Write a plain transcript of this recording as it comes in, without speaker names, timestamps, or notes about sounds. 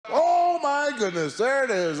goodness, there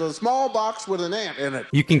it is. A small box with an ant in it.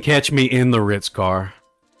 You can catch me in the Ritz car.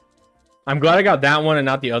 I'm glad I got that one and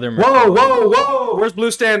not the other. Whoa, whoa, whoa! Where's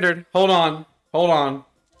Blue Standard? Hold on. Hold on.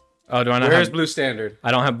 Oh, do I not Where's have... Blue Standard?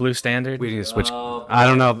 I don't have Blue Standard. We need to switch. I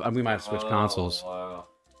don't know. We might have switched consoles. Wow.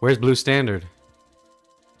 Where's Blue Standard?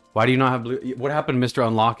 Why do you not have Blue? What happened, Mr.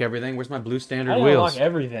 Unlock Everything? Where's my Blue Standard I don't wheels? unlock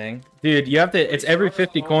everything. Dude, you have to... It's every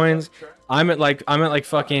 50 coins. I'm at like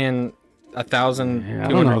fucking 1,000. Yeah, I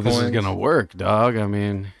don't know if this is gonna work, dog. I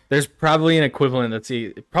mean... There's probably an equivalent that's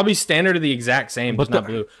probably standard or the exact same, but not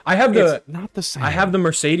blue. I have the... It's not the same. I have the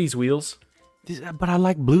Mercedes wheels. But I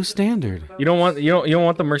like Blue Standard. You don't want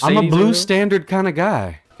the Mercedes. I'm a Blue wheels? Standard kind of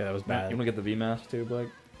guy. Okay, that was bad. You want to get the VMAS too, Blake?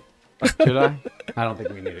 Should I? I don't think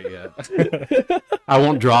we need it yet. I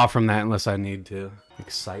won't draw from that unless I need to.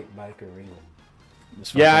 Excite Bike Arena.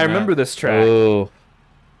 Yeah, I remember this track. Ooh,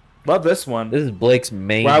 Love this one. this is Blake's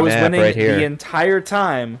main Where I was map winning right here. the entire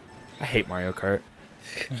time. I hate Mario Kart.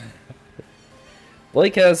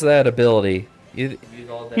 Blake has that ability. He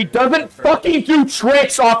doesn't fucking do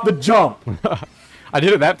tricks off the jump. I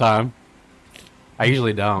did it that time. I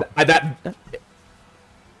usually don't.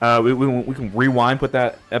 We can rewind, put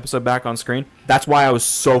that episode back on screen. That's why I was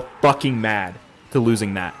so fucking mad to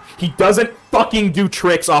losing that. He doesn't fucking do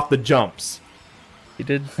tricks off the jumps. He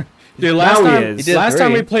did. Dude, last Now he time, is. He did last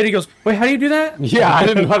time three. we played, he goes, "Wait, how do you do that?" Yeah, I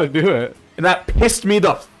didn't know how to do it. And that pissed me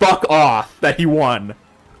the fuck off that he won.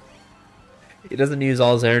 He doesn't use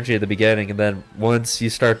all his energy at the beginning, and then once you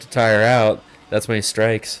start to tire out, that's when he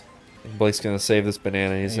strikes. And Blake's gonna save this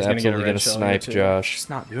banana. He's gonna get a absolutely red gonna shell snipe here, too. Josh. He's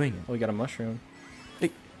not doing it. Oh, we got a mushroom.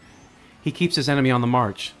 He keeps his enemy on the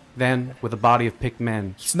march. Then, with a body of picked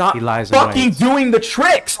men, He's not he lies fucking in wait. doing the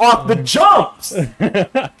tricks off the jumps.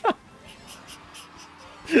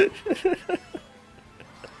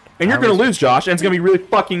 And you're gonna lose, Josh, and it's gonna be really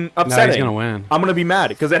fucking No, upsetting. he's gonna win. I'm gonna be mad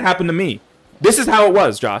because it happened to me. This is how it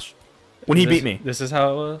was, Josh, when he beat me. This is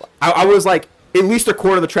how it was. I was like at least a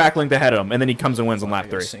quarter of the track length ahead of him, and then he comes and wins on lap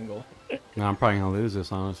 3. Single. No, I'm probably gonna lose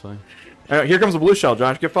this, honestly. Here comes a blue shell,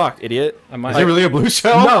 Josh. Get fucked, idiot. I might. Is it really a blue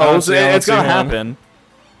shell? No, honestly, I don't it's gonna see one. happen.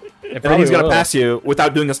 It And then he's gonna will. pass you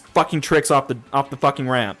without doing his fucking tricks off the fucking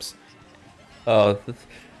ramps. Oh,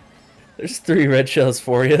 there's 3 red shells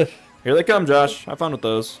for you. Here they come, Josh. Have fun with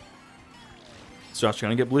those. Is Josh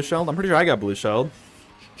gonna get blue shelled? I'm pretty sure I got blue shelled.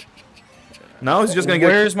 No, he's just gonna get.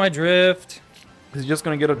 Where's my drift? He's just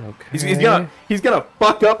gonna get a. He's gonna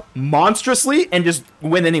fuck up monstrously and just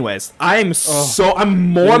win anyways. I'm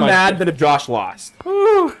more my- mad than if Josh lost.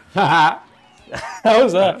 How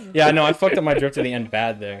was that? Yeah, no, I fucked up my drift to the end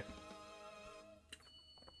bad there.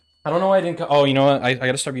 I don't know why I didn't. Oh, you know what? I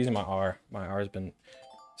gotta start using my R. My R has been.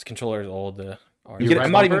 This controller is old. The R. Your right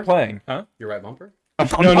I'm not even bumper? playing. Huh? Your right bumper? I'm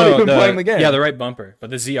not even playing the game. Yeah, the right bumper, but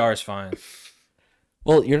the ZR is fine.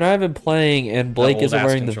 Well, you're not even playing, and Blake isn't old-ass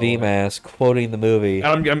wearing the controller. V-mask, quoting the movie.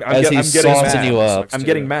 I'm As he's saucing mad. you up. I'm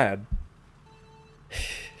getting mad.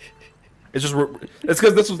 It's just it's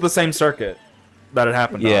because this was the same circuit that it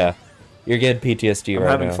happened. on. Yeah, you're getting PTSD I'm right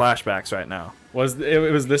having now. flashbacks right now It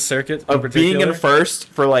was this circuit of being in first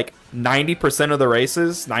for like 90% of the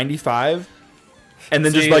races, 95, and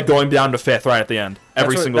then just See, like going down to 5th right at the end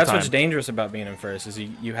every single That's time. what's dangerous about being in first is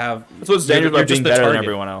you have. That's what's you're- dangerous you're about being just the better than target.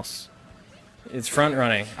 everyone else. It's front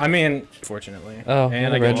running. I mean, fortunately. Oh, and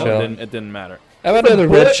another I red get shell. one. It didn't matter. How about another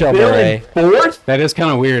red shell beret? Fourth? That is kind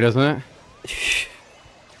of weird, isn't it?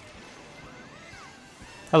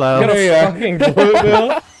 Hello. Fucking blue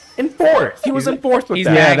bill. In 4th. He was in 4th with He's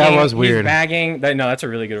that. Yeah, that bagging, was weird. He's bagging. No, that's a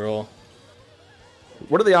really good roll.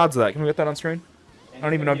 What are the odds of that? Can we get that on screen? I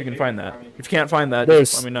don't even know if you can find that. If you can't find that,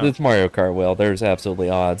 There's just let me know. it's Mario Kart. Well, there's absolutely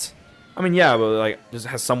odds. I mean, yeah, but like,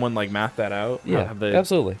 has someone like mapped that out? Yeah, Have they...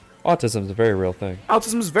 absolutely. Autism is a very real thing.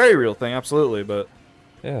 Autism is a very real thing, absolutely, but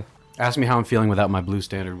Yeah. Ask me how I'm feeling without my Blue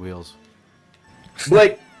Standard wheels.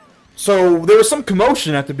 like, so there was some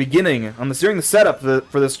commotion at the beginning during the setup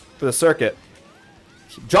for the circuit.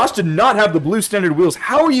 Josh did not have the blue standard wheels.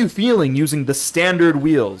 How are you feeling using the standard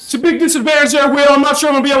wheels? It's a big disadvantage there, Will. I'm not sure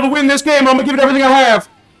I'm going to be able to win this game. I'm going to give it everything I have.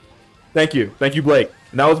 Thank you, Blake.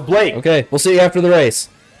 And that was Blake. Okay, we'll see you after the race.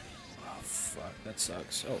 Fuck, that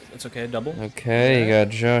sucks. Oh, that's okay. Double. Okay, you got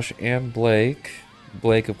Josh and Blake.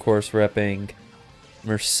 Blake, of course, repping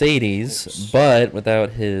Mercedes, but without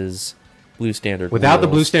his blue standard Without the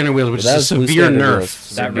wheels. Blue Standard wheels, which Without is a his blue severe standard nerf. wheels.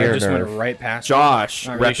 That Severe red just went nerf. right past. Josh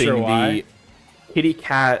Not really repping sure why. the kitty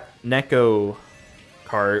cat Neko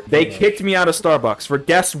cart. They kicked me out of Starbucks for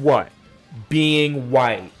guess what? Being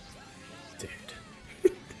white. Dude.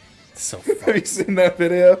 So Have funny. you seen that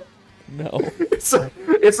video? No.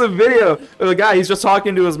 It's a video of a guy. He's just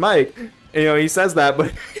talking to his mic, You know, he says that,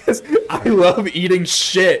 but he says, I love eating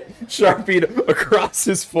shit Sharpied across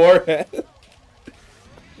his forehead.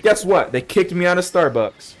 Guess what? They kicked me out of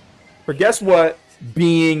Starbucks. For guess what?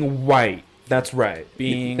 Being white. That's right.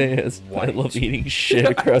 Being Yes, I white. love eating shit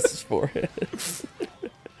across his forehead.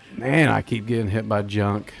 Man, I keep getting hit by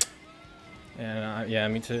junk. Yeah,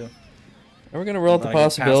 me too. Are we gonna roll out the Like,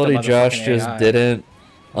 passed possibility up by the Josh fucking just AI. didn't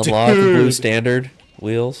unlock the blue Dude. standard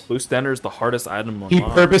wheels? Blue Standard is the hardest item on He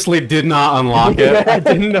purposely did not unlock it. I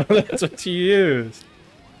didn't know that's what you used.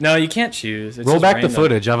 No, you can't choose. It's Roll just back random. the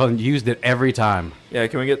footage. I've used it every time. Yeah,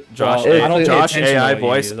 can we get Josh? Well, I don't pay Josh attention to AI what you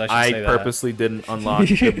voice. use, I should I say that. purposely didn't unlock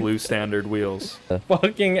the Blue Standard wheels.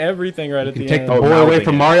 Fucking everything right at You the can take end. the Oh, boy away mouthing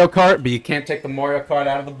from it. Mario Kart, but you can't take the Mario Kart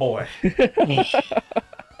out of the boy.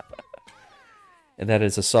 And that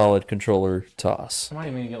is a solid controller toss. I might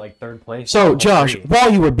even get like third place. So, Almost Josh, three.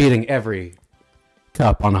 while you were beating every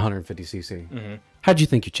cup on 150cc, how'd you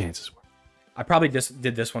think your chances were? I probably just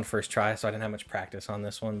did this one first try, so I didn't have much practice on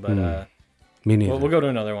this one. But Me neither. we'll go to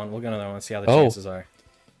another one. We'll go to another one. See how the Oh. chances are.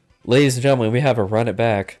 Ladies and gentlemen, we have a run it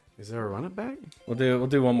back. Is there a run it back? We'll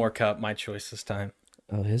do one more cup. My choice this time.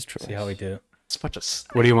 Oh, his choice. See how we do.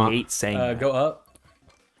 What do you want? Hate saying that. Go up.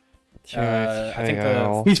 I think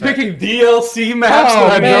the. He's picking DLC maps Oh,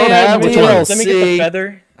 that I man, don't have. Which DLC. one? Let me get the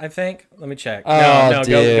feather. I think. Let me check. Oh, no,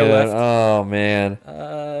 dude. go left. Oh, man.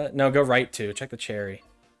 No, go right too. Check the cherry.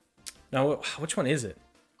 No, which one is it?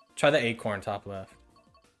 Try the acorn top left.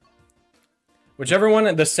 Whichever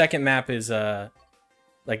one. The second map is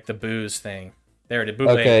like the booze thing. There it is.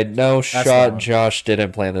 Bootleg. Okay, no the shot. one. Josh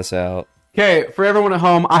didn't plan this out. Okay, for everyone at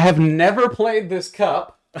home, I have never played this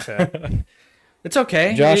cup. Okay. It's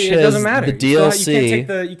okay. Josh it doesn't has matter. the You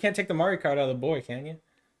DLC. you can't take the Mario Kart out of the boy, can you?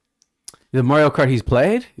 The Mario Kart he's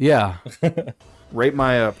played? Yeah. Rate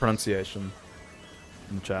my pronunciation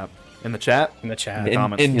in the chat. In the chat? In the chat. In-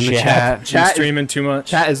 comments. In In the chat. chat. You streaming too much.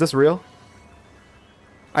 Chat, is this real?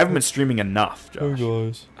 I haven't been streaming enough, Josh.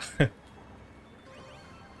 guys.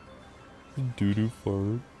 Doo-doo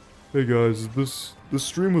fart. Hey guys, this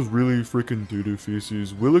stream was really freaking doo-doo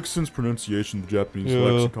feces. Willickson's pronunciation of the Japanese Yeah.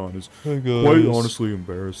 lexicon is Hey guys. quite honestly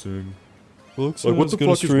embarrassing. Like, what the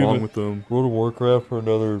fuck is wrong with them? World of Warcraft for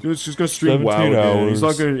another. Dude, he's just gonna stream WoW 17 again. He's not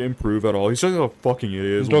hours. gonna improve at all. He's just like a fucking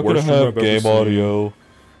idiot. He's the not gonna worst streamer have I've ever game seen. audio.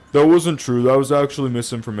 That wasn't true. That was actually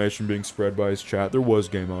misinformation being spread by his chat. There was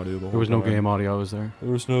game audio the whole There was no time. game audio, was there?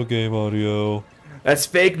 There was no game audio. That's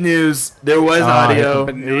fake news. There was Ah, audio.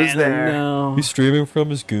 hit the It was there. No. He's streaming from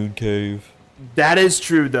his goon cave. That is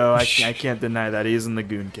true, though. I can't deny that. He's in the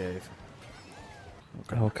goon cave.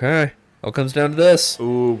 Okay. All comes down to this.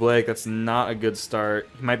 Ooh, Blake, that's not a good start.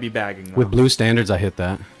 He might be bagging, though. With blue standards, I hit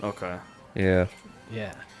that. Okay. Yeah.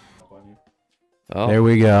 Yeah. Oh. There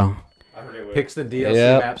we go. Picks the DLC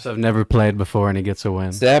Yep. maps I've never played before, and he gets a win.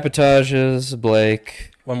 Sabotages,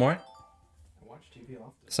 Blake. One more.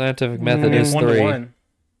 Scientific method is 1 to 3. 1.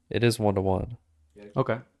 It is 1-1.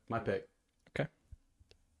 Okay, my pick.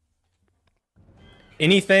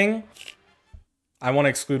 Anything. I want to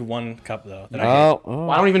exclude one cup though. That I Oh. Well,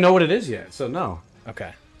 I don't even know what it is yet, so no. get.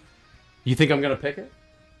 Okay. You think I'm gonna pick it?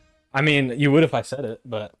 I mean, you would if I said it,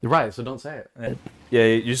 but You're right, so don't say it. Yeah,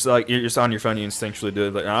 you just like you're just on your phone. You instinctually do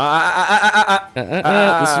it. Like,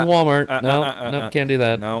 This is Walmart. No, can't do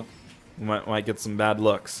that. no, might get some bad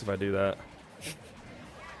looks if I do that.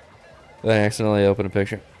 I accidentally opened a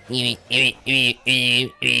picture. You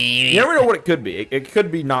never know what it could be. It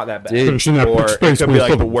could be not that bad, Dude. Should've seen that or big it space could when be you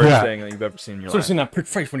like saw the the worst cat. thing that you've ever seen in your should have life. seen that prick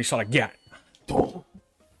face when you saw that gat.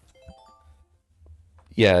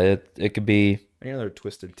 Yeah, it could be. Any other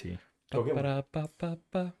twisted tea?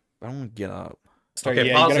 Ba-da-ba-ba-ba. I don't want to get up. Start, Okay,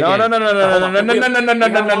 yeah, pause you it. gotta No, get- no, no, no, no, no, no, no, no, no, no,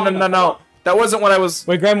 no, no, no, no. That wasn't what I was.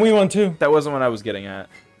 Wait, grab me one too. That wasn't what I was getting at.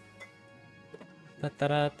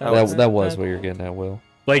 That was what you're getting at, Will.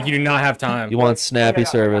 Like you do not have time. You want snappy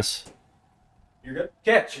service. You're good.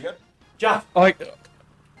 Catch. You good? Josh. Oh, like,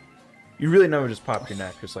 You really never just pop your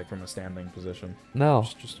neck just like from a standing position. No.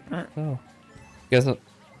 Just No. You guys don't-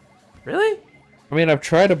 really? I mean, I've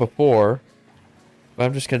tried it before. But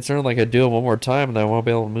I'm just concerned, like, I do it one more time and I won't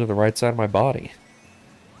be able to move the right side of my body.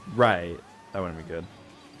 Right. That wouldn't be good.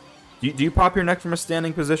 Do you pop your neck from a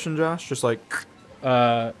standing position, Josh? Just like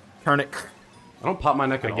turn it. I don't pop my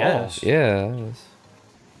neck at I guess. Yeah. it's-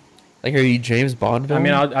 Like, are you James Bond I villain?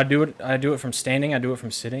 mean, I do it. I do it from standing. I do it from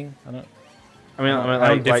sitting. I don't. I mean, I don't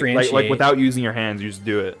like differentiate. without using your hands, you just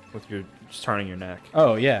do it with your just turning your neck.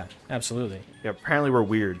 Oh yeah, absolutely. Yeah. Apparently, we're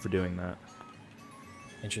weird for doing that.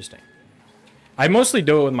 Interesting. I mostly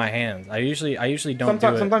do it with my hands. I usually don't do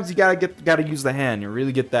it. Sometimes you gotta use the hand. You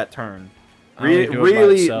really get that turn. I only do it by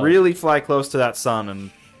itself. Really fly close to that sun and.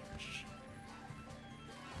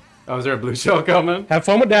 Oh, is there a blue shell coming? Have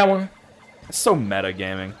fun with that one. It's so meta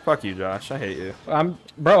gaming. Fuck you, Josh. I hate you.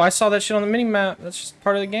 Bro, I saw that shit on the mini map. That's just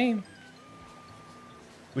part of the game.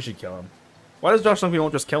 We should kill him. Why does Josh think we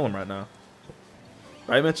won't just kill him right now?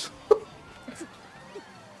 Right, Mitch?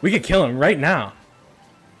 We could kill him right now.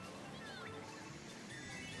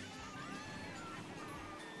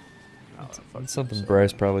 That's something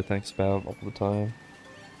Bryce probably thinks about all the time.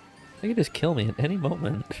 They could just kill me at any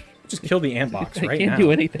moment. Just kill the ant box I right can't now.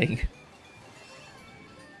 do anything.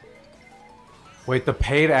 Wait, the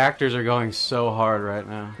paid actors are going so hard right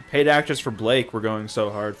now. Paid actors for Blake were going so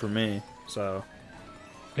hard for me, so...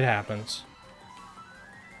 It happens.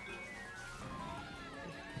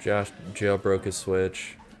 Josh jailbroke his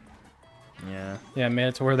Switch. Yeah. Yeah, man,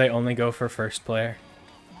 it's where they only go for first player.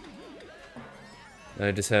 And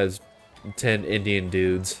it just has 10 Indian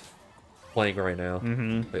dudes playing right now.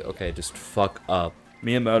 Mm-hmm. Like, okay, just fuck up.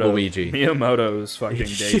 Miyamoto. Luigi. Miyamoto's fucking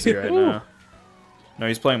Daisy right now. No,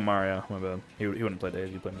 he's playing Mario. My bad. He wouldn't play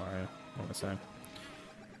Daisy. He'd play Mario. What am I saying?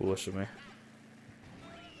 Foolish of me.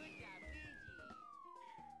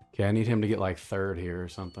 Okay, I need him to get like third here or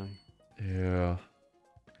something. Yeah.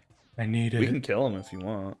 I need We can kill him if you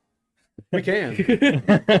want. We can.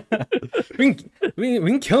 we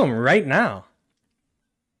can kill him right now.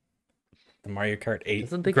 The Mario Kart 8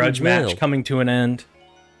 Doesn't think grudge we will. match coming to an end.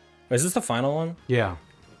 Is this the final one? Yeah.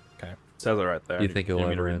 Okay. Says it right there. You think it'll want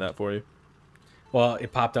me to ever read end? that for you? Well,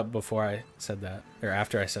 it popped up before I said that, or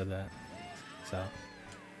after I said that. So,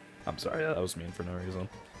 I'm sorry. That was mean for no reason.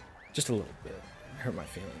 just a little bit. Hurt my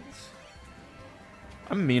feelings.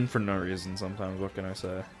 I'm mean for no reason sometimes. What can I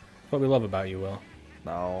say? What we love about you, Will.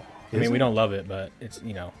 No. I mean, we don't love it, but it's,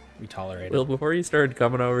 you know, we tolerate Well, it. before you started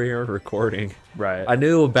coming over here and recording, Right. I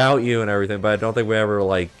knew about you and everything, but I don't think we ever,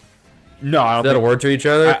 like, no, I don't said a think... word to each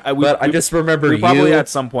other. I just remember We you. probably at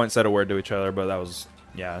some point said a word to each other, but that was...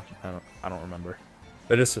 Yeah, I don't remember.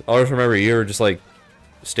 I just remember you were just, like,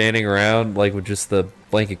 standing around, like, with just the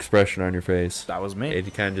blank expression on your face. That was me. And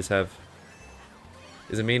you kind of just have...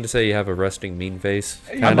 Is it mean to say you have a resting mean face?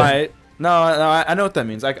 I Kinda? might. No, I know what that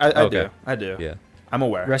means. I Okay. do. I do. Yeah. I'm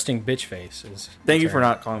aware. Resting bitch face is. Thank you for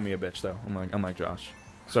not calling me a bitch, though. I'm like Josh.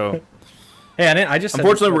 So, Hey, I just. said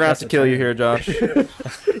unfortunately, that- we're gonna have that's to a kill you term. here, Josh.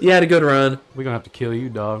 You had a good run. We're gonna have to kill you,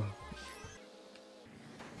 dog.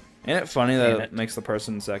 Ain't it funny that Damn it it. makes the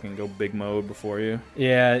person in second go big mode before you?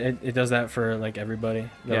 Yeah, it does that for like everybody.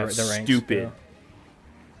 Yeah, The ranks stupid. do.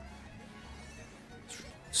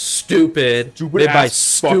 Stupid. Made by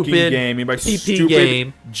ass fucking stupid game. Made by PP stupid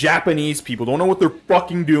game. Japanese people. Don't know what they're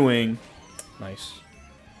fucking doing. Nice.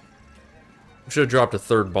 Should have dropped a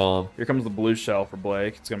third bomb. Here comes the blue shell for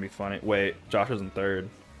Blake. It's gonna be funny. Wait, Josh is in third.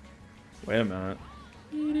 Wait a minute.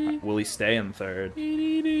 Will he stay in third?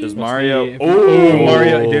 Does Mario? If- Oh,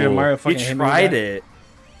 Mario! Dude, Mario He fucking hit me with tried that. it.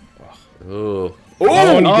 Ooh.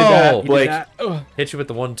 Oh, and he did that. He did Blake. that. Ugh. Hit you with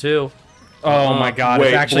the 1-2. Oh my God! Wait,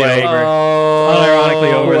 it's actually Blake. over. Oh.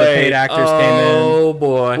 Unironically over. The Blake. paid actors came in. Oh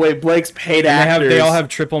boy. Wait, Blake's paid And actors. they all have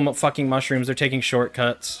triple fucking mushrooms. They're taking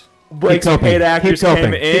shortcuts. Blake's paid actors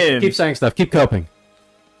came in. Keep saying stuff. Keep coping.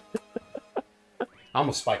 I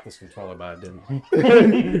almost spiked this controller, but I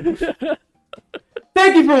didn't.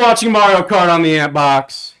 Thank you for watching Mario Kart on the Ant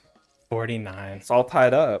Box. 49. It's all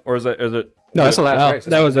tied up, or is it? No, that's the last race.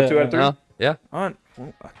 That was it. 2 out of 3. Oh, yeah. On.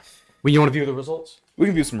 Well, you want to view the results? We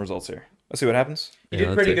can view some results here. Let's see what happens. You Yeah, did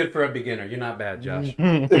that's pretty it. good for a beginner. You're not bad, Josh.